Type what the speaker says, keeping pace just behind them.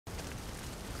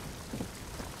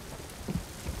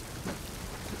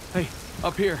Hey,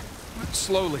 up here.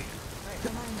 Slowly. Right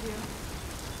behind you.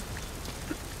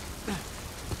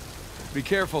 Be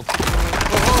careful.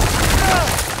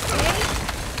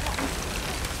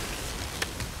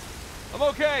 I'm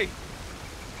okay.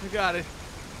 I got it.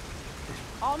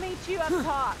 I'll meet you up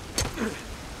top.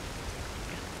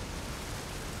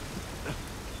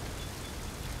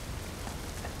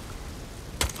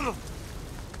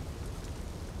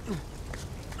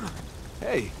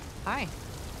 Hey. Hi.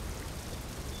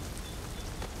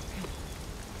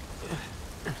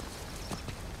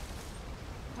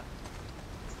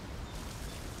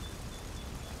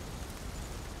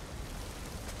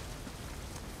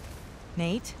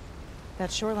 Nate,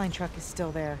 that shoreline truck is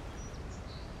still there.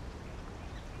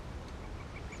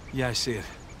 Yeah, I see it.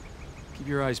 Keep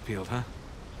your eyes peeled, huh?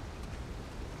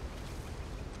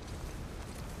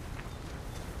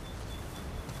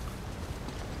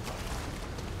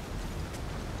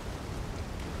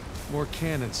 More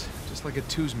cannons, just like a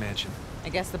Two's mansion. I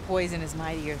guess the poison is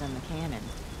mightier than the cannon.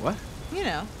 What? You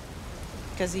know,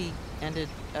 because he ended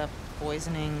up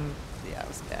poisoning... Yeah, it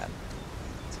was bad.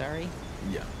 Sorry.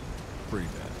 Yeah, pretty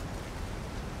bad.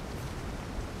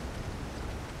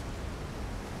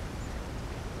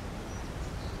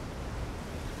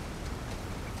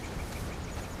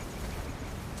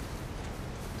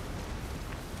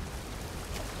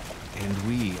 And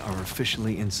we are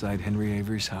officially inside Henry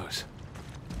Avery's house.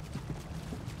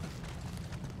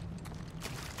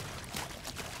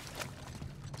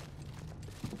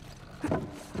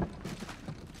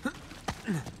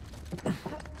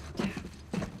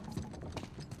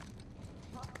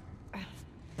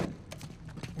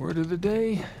 Word of the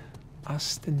day,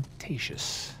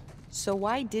 ostentatious. So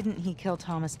why didn't he kill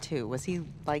Thomas too? Was he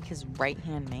like his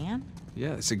right-hand man? Yeah,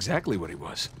 that's exactly what he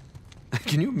was.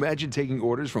 Can you imagine taking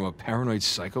orders from a paranoid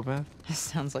psychopath? This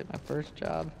sounds like my first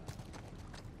job.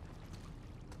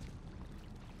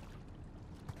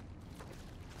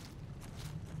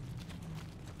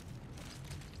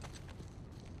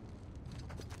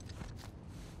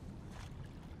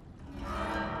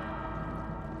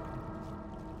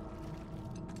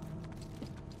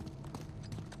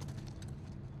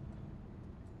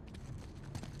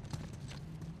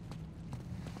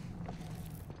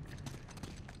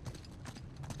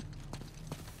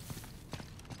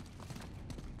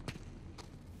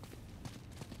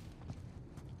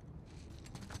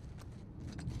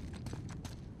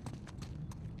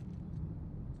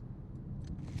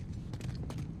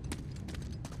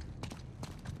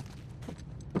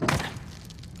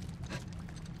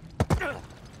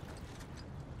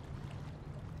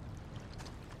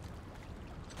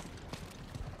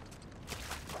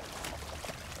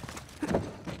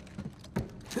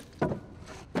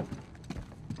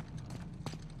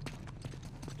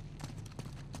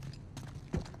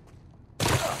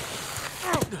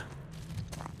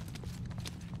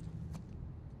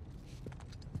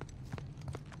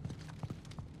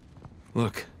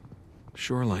 Look,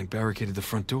 shoreline barricaded the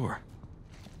front door.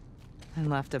 And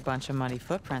left a bunch of muddy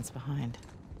footprints behind.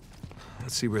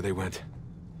 Let's see where they went.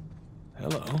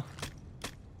 Hello.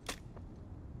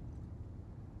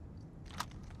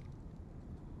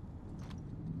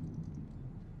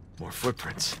 More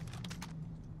footprints.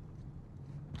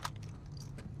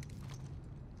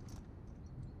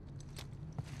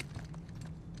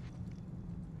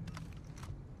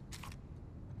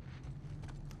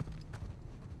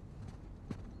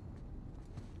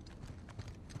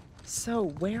 So,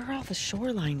 where are all the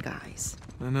shoreline guys?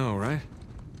 I know, right?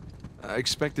 I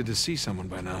expected to see someone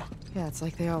by now. Yeah, it's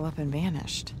like they all up and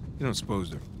vanished. You don't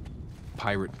suppose they're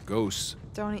pirate ghosts?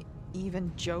 Don't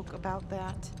even joke about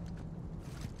that.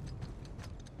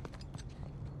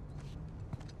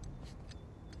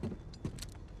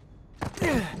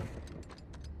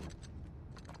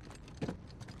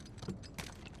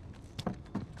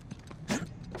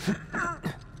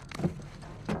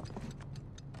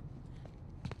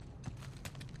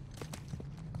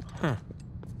 Huh.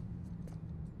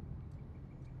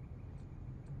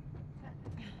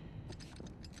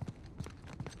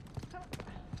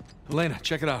 Elena,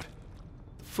 check it out.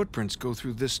 The footprints go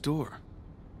through this door.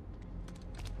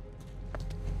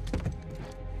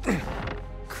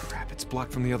 Crap, it's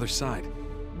blocked from the other side.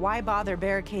 Why bother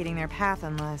barricading their path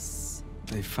unless...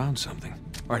 They found something.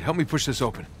 All right, help me push this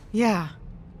open. Yeah.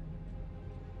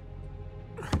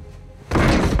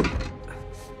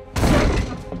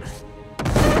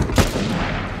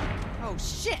 Oh,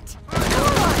 shit!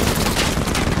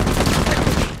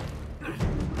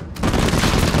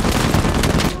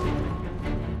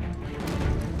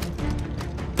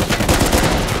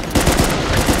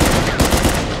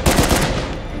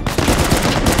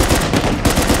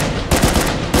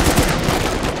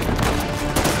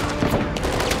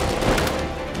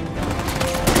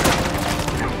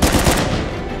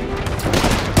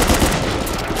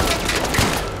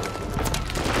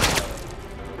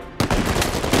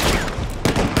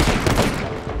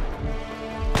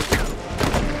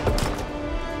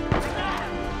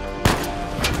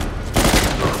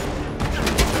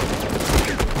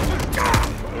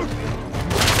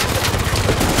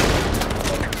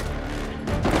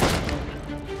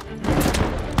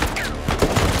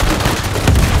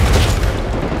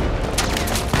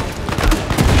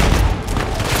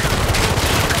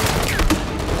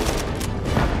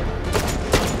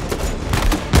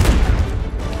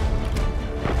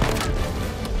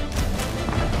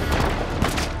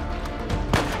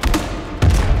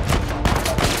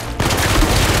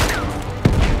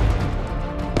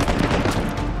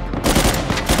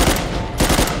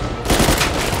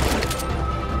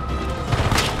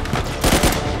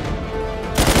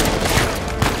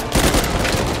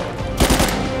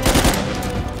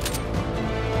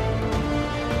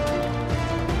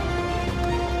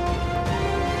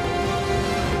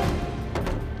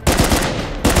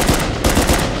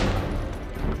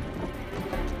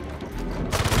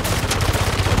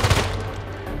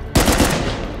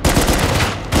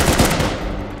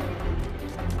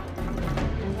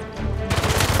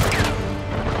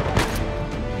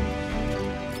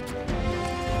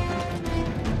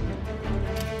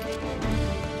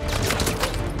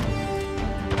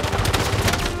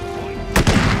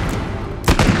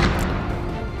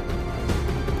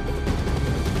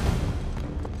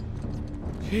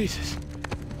 Jesus.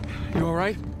 You all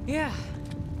right? Yeah.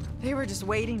 They were just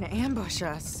waiting to ambush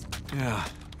us. Yeah.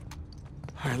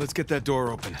 All right, let's get that door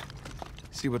open.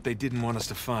 See what they didn't want us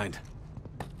to find.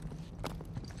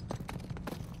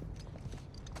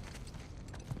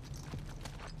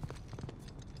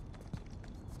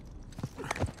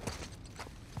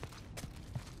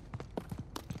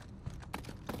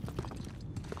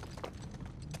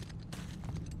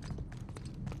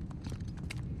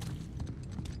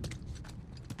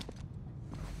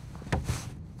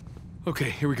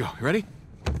 Okay, here we go. You ready?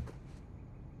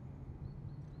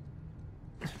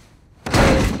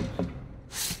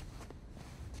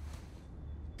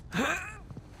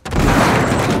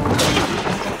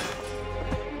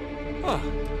 Oh,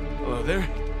 hello there.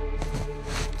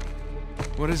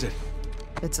 What is it?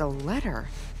 It's a letter.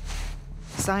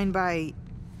 Signed by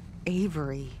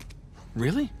Avery.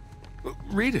 Really?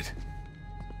 Read it.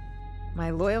 My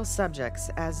loyal subjects,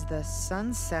 as the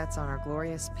sun sets on our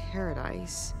glorious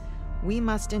paradise, we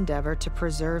must endeavor to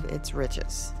preserve its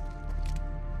riches.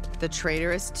 The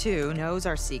traitorous, too, knows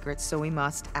our secrets, so we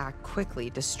must act quickly,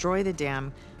 destroy the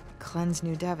dam, cleanse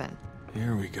New Devon.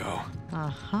 Here we go.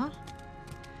 Uh-huh.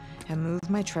 And move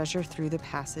my treasure through the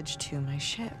passage to my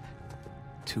ship.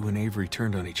 Tu and Avery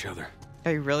turned on each other.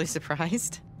 Are you really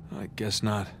surprised? I guess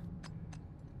not.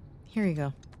 Here you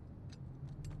go.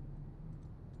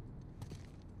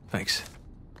 Thanks.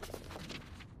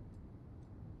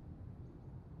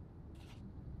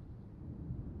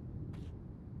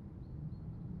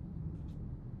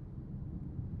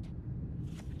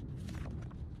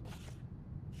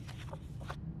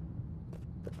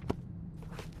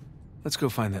 Let's go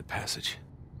find that passage.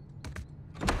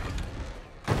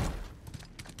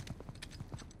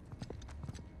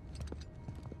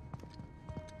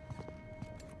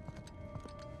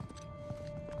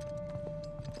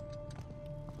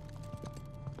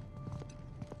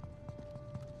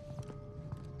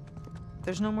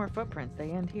 There's no more footprints. They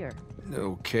end here.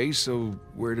 Okay, so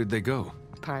where did they go?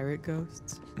 Pirate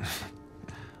ghosts.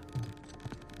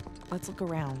 Let's look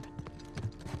around.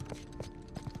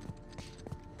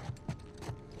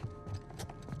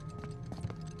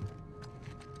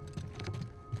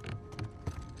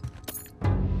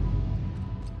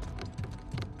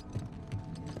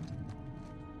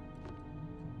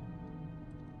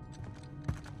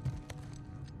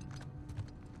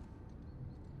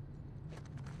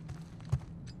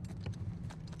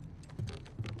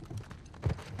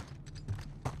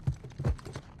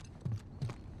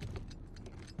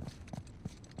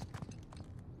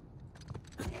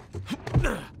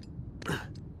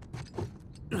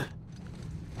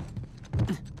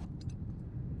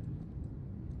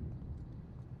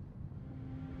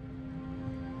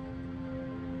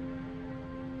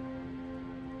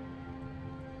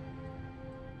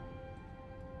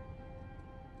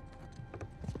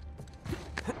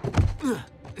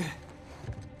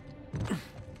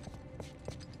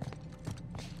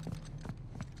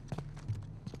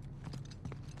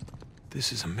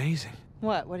 This is amazing.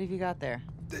 What? What have you got there?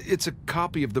 It's a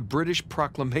copy of the British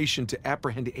proclamation to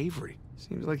apprehend Avery.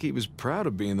 Seems like he was proud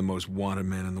of being the most wanted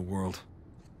man in the world.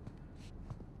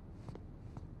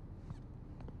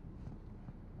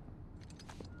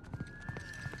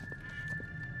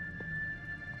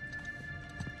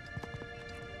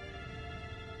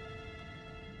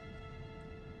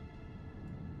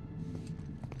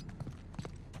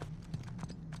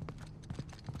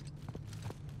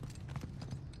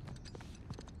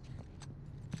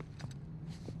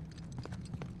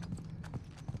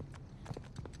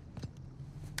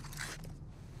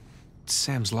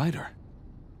 Sam's lighter.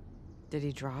 Did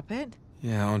he drop it?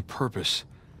 Yeah, on purpose.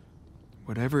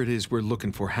 Whatever it is we're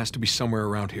looking for has to be somewhere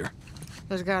around here.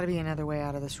 There's got to be another way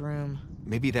out of this room.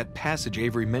 Maybe that passage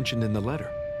Avery mentioned in the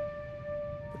letter.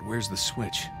 But where's the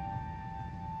switch?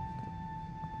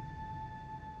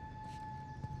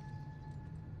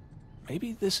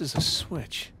 Maybe this is a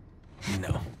switch.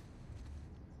 No.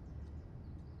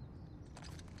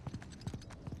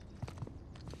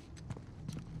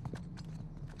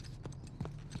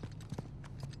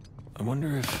 I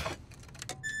wonder if...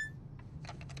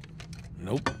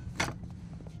 Nope.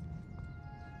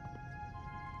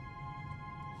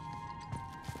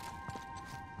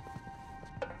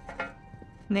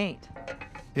 Nate.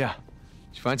 Yeah.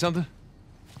 Did you find something?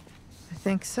 I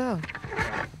think so.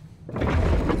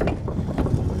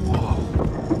 Whoa.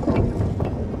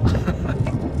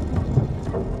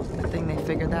 Good thing they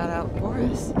figured that out for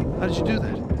us. How did you do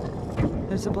that?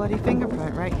 There's a bloody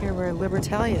fingerprint right here where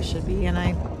Libertalia should be, and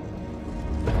I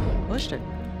pushed it.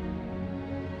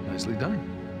 Nicely done.